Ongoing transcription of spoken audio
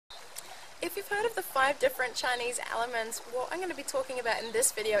If you've heard of the 5 different Chinese elements, what I'm going to be talking about in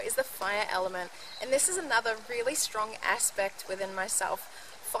this video is the fire element. And this is another really strong aspect within myself.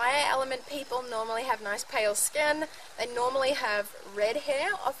 Fire element people normally have nice pale skin. They normally have red hair,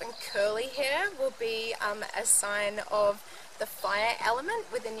 often curly hair will be a sign of the fire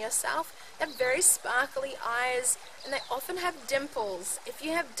element within yourself. They have very sparkly eyes and they often have dimples. If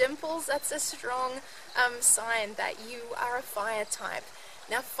you have dimples, that's a strong sign that you are a fire type.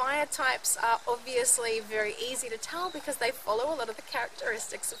 Now, fire types are obviously very easy to tell because they follow a lot of the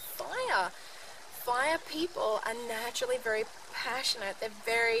characteristics of fire. Fire people are naturally very passionate. They're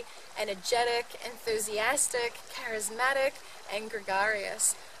very energetic, enthusiastic, charismatic, and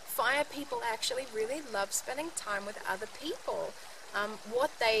gregarious. Fire people actually really love spending time with other people.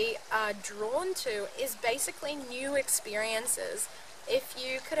 What they are drawn to is basically new experiences. If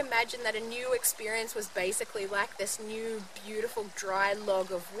you could imagine that a new experience was basically like this new beautiful dry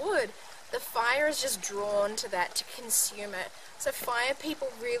log of wood, the fire is just drawn to that to consume it. So fire people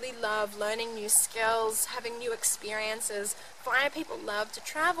really love learning new skills, having new experiences. Fire people love to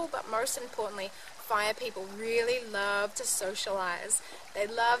travel, but most importantly, fire people really love to socialize. They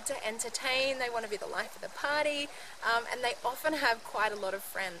love to entertain, they want to be the life of the party, and they often have quite a lot of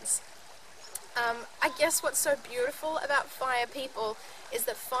friends. I guess what's so beautiful about fire people is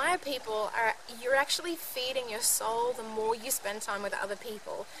that fire people you're actually feeding your soul the more you spend time with other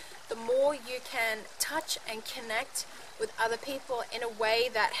people. The more you can touch and connect with other people in a way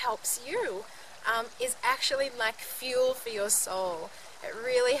that helps you is actually like fuel for your soul. It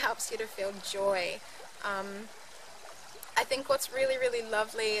really helps you to feel joy. I think what's really, really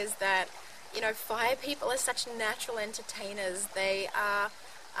lovely is that, you know, fire people are such natural entertainers. They are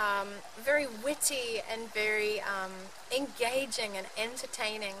very witty and very engaging and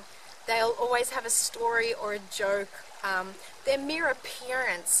entertaining. They'll always have a story or a joke. Their mere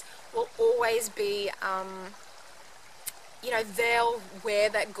appearance will always be, you know, they'll wear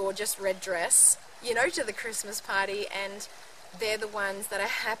that gorgeous red dress, you know, to the Christmas party, and they're the ones that are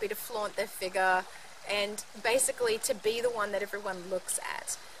happy to flaunt their figure and basically to be the one that everyone looks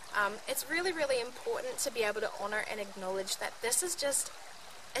at. It's really, really important to be able to honor and acknowledge that this is just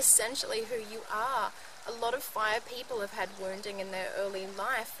essentially who you are. A lot of fire people have had wounding in their early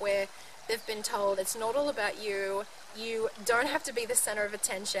life where they've been told it's not all about you, you don't have to be the center of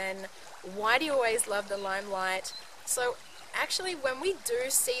attention, why do you always love the limelight? So actually when we do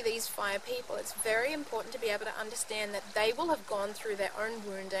see these fire people, it's very important to be able to understand that they will have gone through their own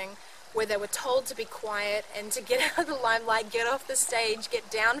wounding where they were told to be quiet and to get out of the limelight, get off the stage,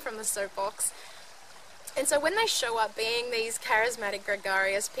 get down from the soapbox. And so when they show up being these charismatic,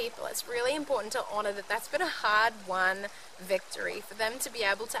 gregarious people, it's really important to honor that that's been a hard-won victory for them to be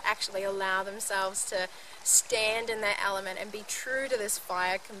able to actually allow themselves to stand in their element and be true to this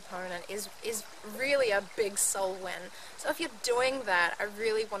fire component is really a big soul win. So if you're doing that, I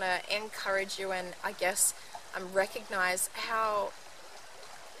really want to encourage you and I guess recognize how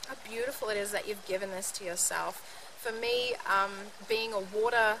beautiful it is that you've given this to yourself. For me, being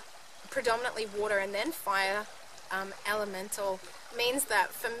a predominantly water and then fire elemental means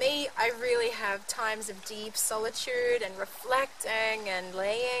that for me I really have times of deep solitude and reflecting and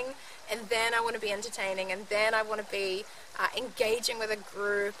laying, and then I want to be entertaining, and then I want to be engaging with a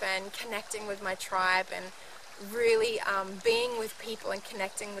group and connecting with my tribe and really being with people and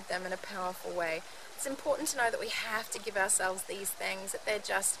connecting with them in a powerful way. It's important to know that we have to give ourselves these things, that they're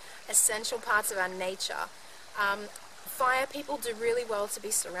just essential parts of our nature. Fire people do really well to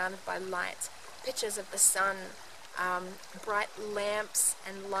be surrounded by light, pictures of the sun, bright lamps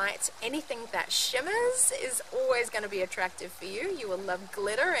and light. Anything that shimmers is always going to be attractive for you. You will love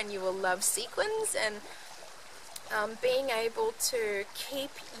glitter and you will love sequins, and being able to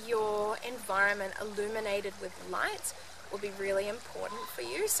keep your environment illuminated with light will be really important for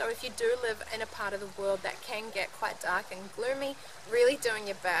you. So if you do live in a part of the world that can get quite dark and gloomy, really doing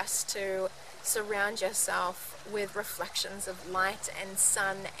your best to surround yourself with reflections of light and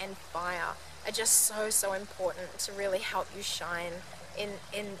sun and fire are just so important to really help you shine in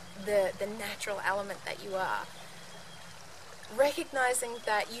the natural element that you are. Recognizing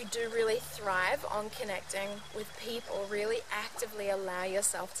that you do really thrive on connecting with people, really actively allow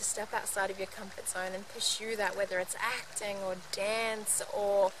yourself to step outside of your comfort zone and pursue that, whether it's acting or dance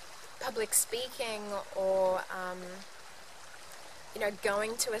or public speaking or you know,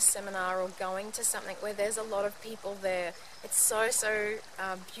 going to a seminar or going to something where there's a lot of people there. It's so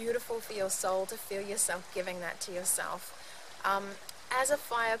beautiful for your soul to feel yourself giving that to yourself. As a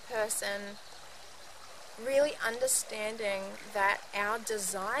fire person, really understanding that our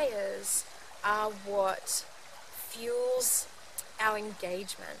desires are what fuels our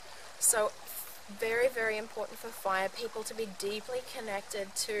engagement. So very, very important for fire people to be deeply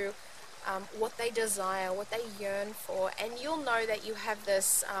connected to what they desire, what they yearn for, and you'll know that you have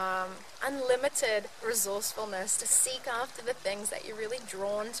this unlimited resourcefulness to seek after the things that you're really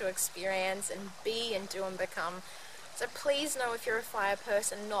drawn to experience and be and do and become. So please know, if you're a fire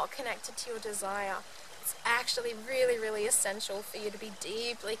person not connected to your desire, it's actually really, really essential for you to be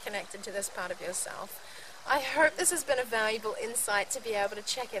deeply connected to this part of yourself. I hope this has been a valuable insight to be able to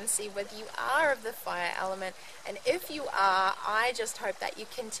check and see whether you are of the fire element, and if you are, I just hope that you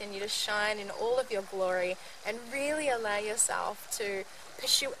continue to shine in all of your glory and really allow yourself to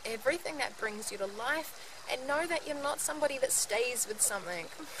pursue everything that brings you to life, and know that you're not somebody that stays with something.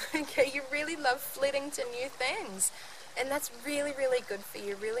 Okay, you really love flitting to new things, and that's really, really good for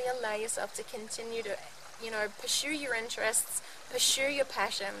you. Really allow yourself to continue to, pursue your interests, pursue your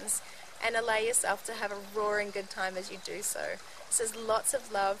passions, and allow yourself to have a roaring good time as you do so. This is lots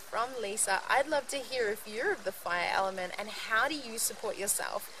of love from Lysa. I'd love to hear if you're of the fire element, and how do you support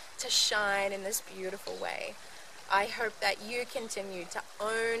yourself to shine in this beautiful way. I hope that you continue to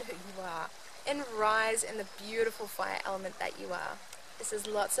own who you are and rise in the beautiful fire element that you are. This is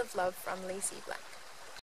lots of love from Lysa Black.